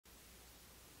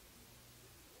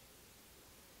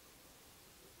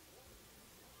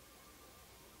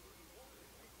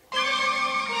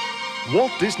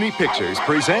Walt Disney Pictures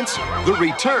presents the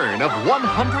return of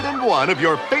 101 of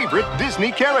your favorite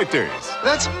Disney characters.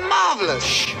 That's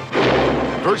marvelous.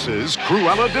 Versus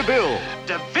Cruella de Vil.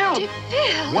 De Vil?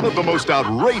 One of the most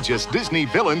outrageous Disney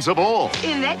villains of all.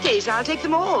 In that case, I'll take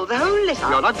them all, the whole list.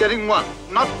 You're not getting one.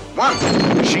 Not one.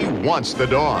 She wants the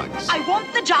dogs. I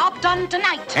want the job done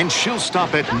tonight. And she'll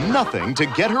stop at nothing to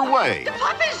get her way. The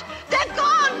puppies, they're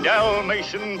gone.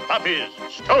 Dalmatian puppies,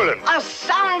 stolen. I'll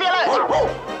sound the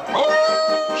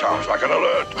alert. Sounds like an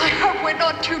alert. I hope we're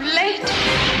not too late.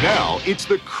 Now it's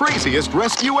the craziest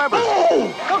rescue ever.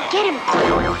 Go get him.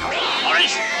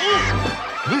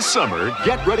 This summer,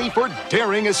 get ready for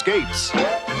daring escapes.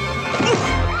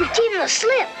 You're getting a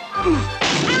slip.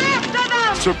 After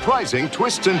them. Surprising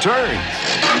twists and turns.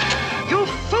 You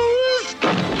fools.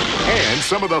 And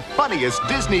some of the funniest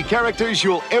Disney characters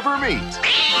you'll ever meet.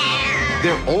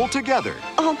 They're all together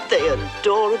Aren't they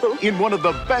adorable? in one of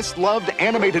the best-loved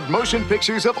animated motion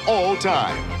pictures of all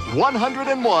time.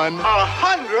 101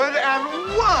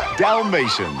 101.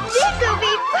 Dalmatians. This'll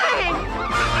be fun.